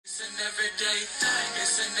It's an everyday thing.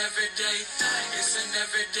 It's an everyday thing. It's an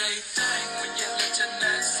everyday thing when you let your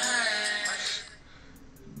nuts hang.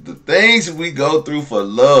 The things we go through for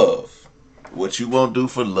love, what you won't do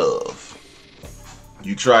for love.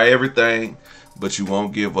 You try everything, but you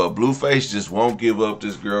won't give up. Blueface just won't give up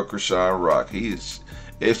this girl, Crisean Rock.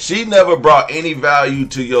 If she never brought any value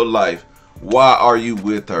to your life, why are you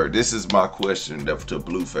with her? This is my question to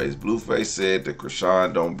Blueface. Blueface said that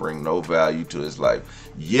Crisean don't bring no value to his life.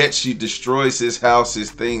 Yet she destroys his house, his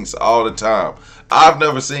things all the time. I've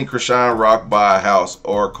never seen Crisean Rock buy a house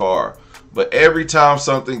or a car. But every time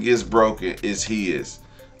something gets broken, it's his.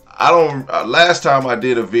 Last time I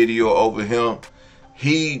did a video over him,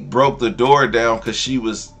 he broke the door down because she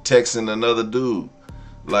was texting another dude.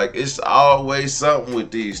 Like, it's always something with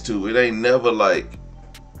these two. It ain't never like,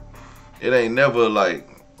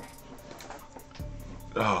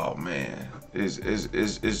 oh man, it's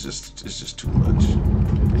just too much.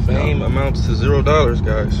 Fame amounts to $0,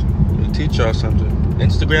 guys. Let me teach y'all something.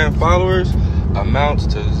 Instagram followers amounts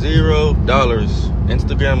to $0.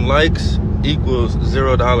 Instagram likes equals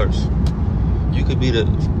 $0. You could be the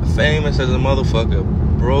famous as a motherfucker,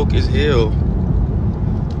 broke as hell,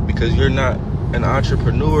 because you're not an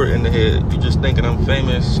entrepreneur in the head. You're just thinking, I'm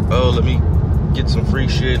famous. Oh, let me get some free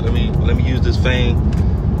shit. Let me use this fame.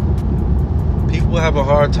 People have a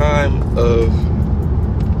hard time of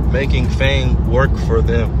making fame work for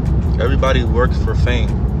them. Everybody works for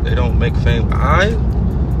fame. They don't make fame. I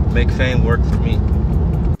make fame work for me.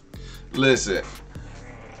 Listen,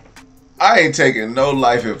 I ain't taking no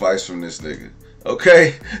life advice from this nigga.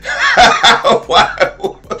 Okay?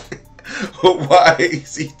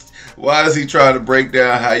 Why is he trying to break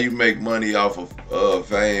down how you make money off of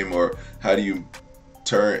fame, or how do you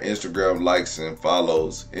turn Instagram likes and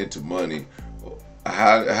follows into money?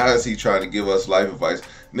 How is he trying to give us life advice?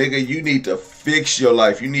 Nigga, you need to fix your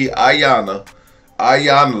life. You need Ayanla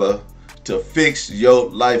to fix your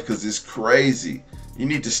life, because it's crazy. You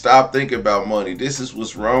need to stop thinking about money. This is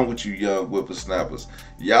what's wrong with you young whippersnappers.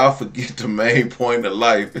 Y'all forget the main point of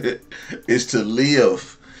life is to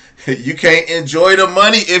live. You can't enjoy the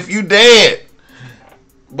money if you dead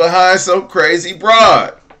behind some crazy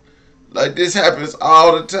broad. Like, this happens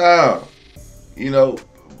all the time. You know,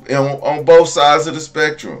 on both sides of the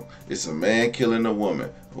spectrum. It's a man killing a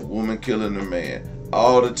woman killing a man,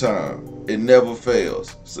 all the time. It never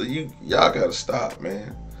fails. So y'all gotta stop,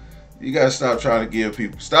 man. You gotta stop trying to give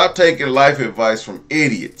people, stop taking life advice from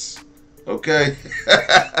idiots. Okay?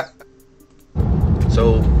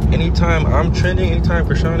 So anytime I'm trending, anytime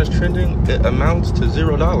Crisean is trending, it amounts to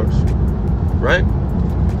 $0, right?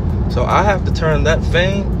 So I have to turn that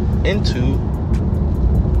fame into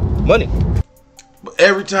money. But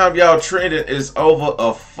every time y'all trending, it's over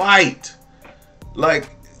a fight. Like,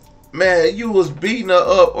 man, you was beating her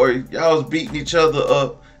up, or y'all was beating each other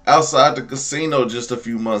up outside the casino just a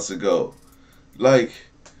few months ago. Like,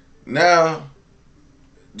 now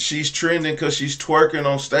she's trending because she's twerking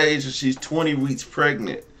on stage and she's 20 weeks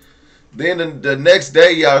pregnant. Then the next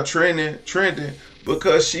day y'all trending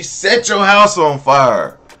because she set your house on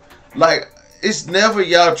fire. Like, it's never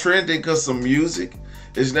y'all trending because of music.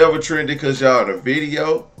 It's never trending because y'all in a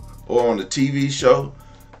video or on a TV show.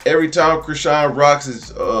 Every time Crisean Rocks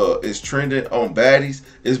is trending on baddies,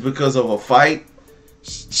 it's because of a fight.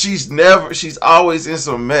 She's always in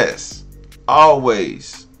some mess.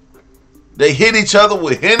 Always. They hit each other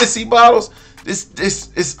with Hennessy bottles.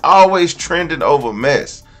 It's always trending over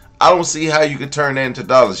mess. I don't see how you can turn that into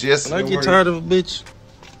dollars. Yes. When I get tired of a bitch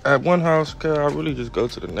at one house, I really just go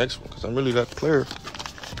to the next one, because I'm really that player.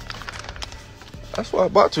 That's why I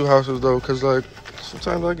bought 2 houses though, because like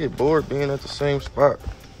sometimes I get bored being at the same spot.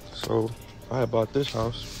 So I bought this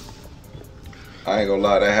house. I ain't gonna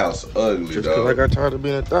lie, that house ugly, just dog. because I got tired of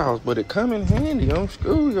being at that house. But it come in handy on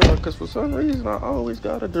schoolyard, because for some reason I always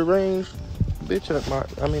got a deranged bitch at my,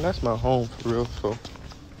 that's my home for real. So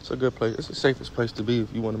it's a good place. It's the safest place to be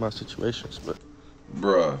if you one of my situations. But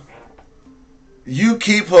bruh, you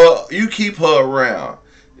keep her around.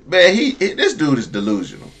 Man, this dude is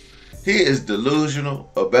delusional. He is delusional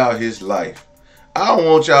about his life. I don't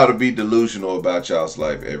want y'all to be delusional about y'all's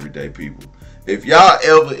life, everyday people. If y'all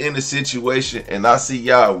ever in a situation and I see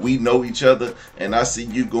y'all, we know each other, and I see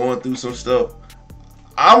you going through some stuff,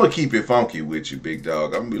 I'm going to keep it funky with you, big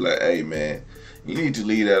dog. I'm going to be like, hey, man, you need to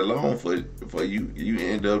leave that alone for you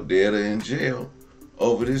end up dead or in jail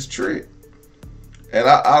over this trick. And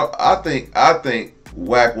I think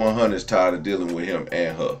Whack 100 is tired of dealing with him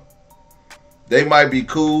and her. They might be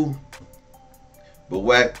cool, but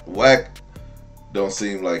Whack don't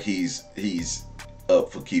seem like he's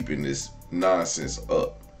up for keeping this nonsense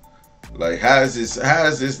up. Like, how is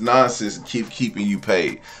this nonsense keeping you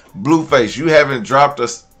paid? Blueface, you haven't dropped a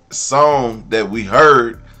song that we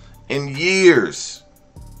heard in years.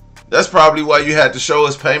 That's probably why you had to show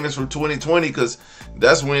us payments from 2020, because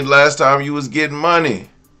that's when last time you was getting money.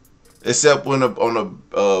 Except when on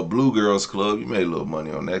a Blue Girls Club, you made a little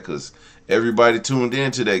money on that because everybody tuned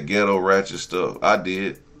into that ghetto ratchet stuff. I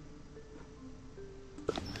did.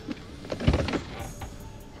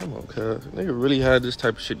 Come on, cuz. Nigga really had this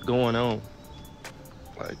type of shit going on.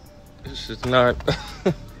 Like, this is not...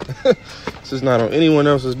 this is not on anyone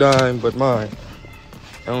else's dime but mine.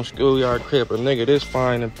 On schoolyard crib, a nigga this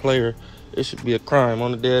fine and player, it should be a crime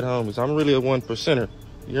on the dead homies. I'm really a 1%er.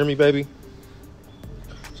 You hear me, baby?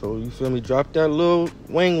 So, you feel me? Drop that little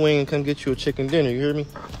wing and come get you a chicken dinner. You hear me?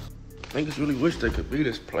 Niggas really wish they could be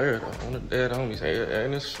this player, though, on the dead homies. Hey,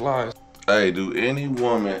 and it's slides. Hey, do any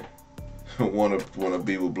woman want to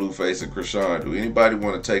be with Blueface and Crisean? Do anybody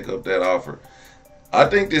want to take up that offer? I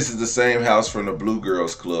think this is the same house from the Blue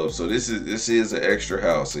Girls Club. So, this is an extra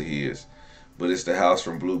house of his. But it's the house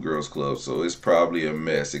from Blue Girls Club, so it's probably a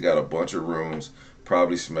mess. It got a bunch of rooms,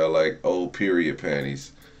 probably smell like old period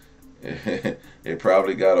panties. It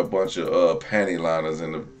probably got a bunch of panty liners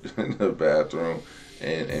in the bathroom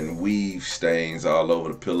and weave stains all over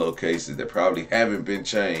the pillowcases that probably haven't been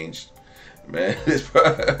changed. Man,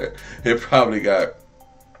 it probably got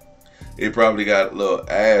little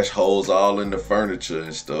ash holes all in the furniture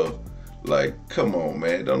and stuff. Like, come on,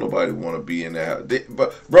 man. Don't nobody want to be in that house.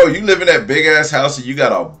 But, bro, you live in that big-ass house and you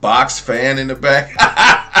got a box fan in the back?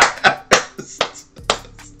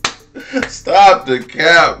 Stop the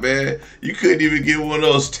cap, man. You couldn't even get one of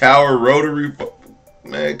those tower rotary...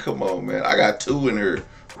 Man, come on, man. I got two in here.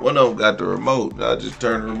 One of them got the remote. I just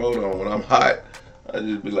turn the remote on when I'm hot. I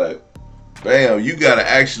just be like, bam, you got to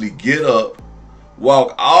actually get up,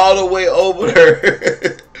 walk all the way over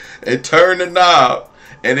there, and turn the knob.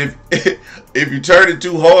 And if you turn it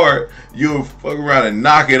too hard, you'll fuck around and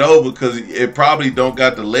knock it over because it probably don't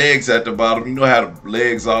got the legs at the bottom. You know how the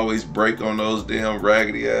legs always break on those damn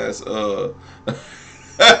raggedy ass.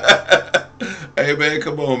 Hey man,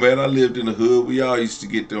 come on man. I lived in the hood. We all used to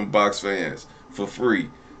get them box fans for free.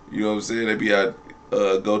 You know what I'm saying? They be out,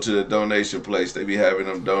 go to the donation place. They be having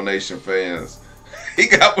them donation fans. He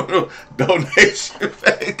got one of them donation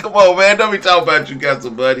fans. Come on man, don't be talking about you got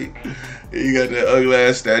some money. You got that ugly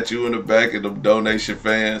ass statue in the back of them donation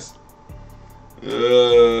fans.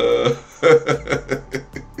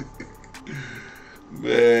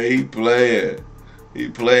 Man, he playing. He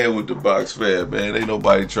playing with the box fan, man. Ain't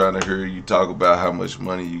nobody trying to hear you talk about how much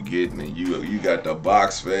money you getting, and you got the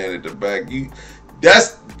box fan at the back.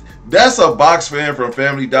 That's a box fan from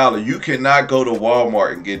Family Dollar. You cannot go to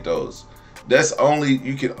Walmart and get those.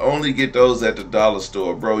 You can only get those at the dollar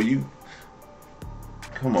store, bro.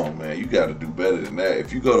 Come on, man. You got to do better than that.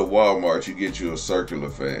 If you go to Walmart, you get you a circular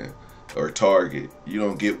fan or Target. You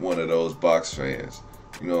don't get one of those box fans.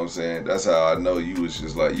 You know what I'm saying? That's how I know you was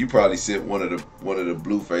just like, you probably sent one of the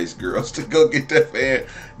Blueface girls to go get that fan.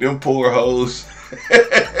 Them poor hoes.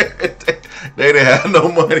 They didn't have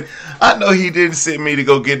no money. I know he didn't send me to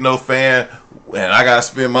go get no fan. And I got to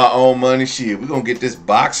spend my own money. Shit, we're going to get this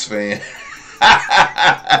box fan.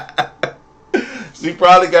 She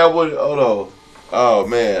probably got one. Hold on. Oh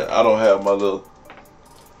man, I don't have my little.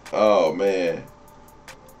 Oh man,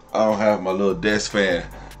 I don't have my little desk fan.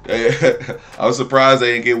 I was surprised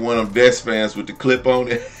they didn't get one of them desk fans with the clip on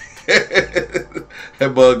it.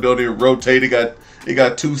 That bug don't even rotate. It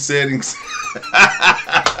got two settings.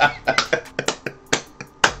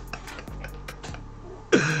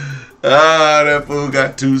 Ah, that fool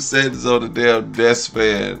got two settings on the damn desk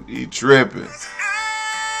fan. He tripping.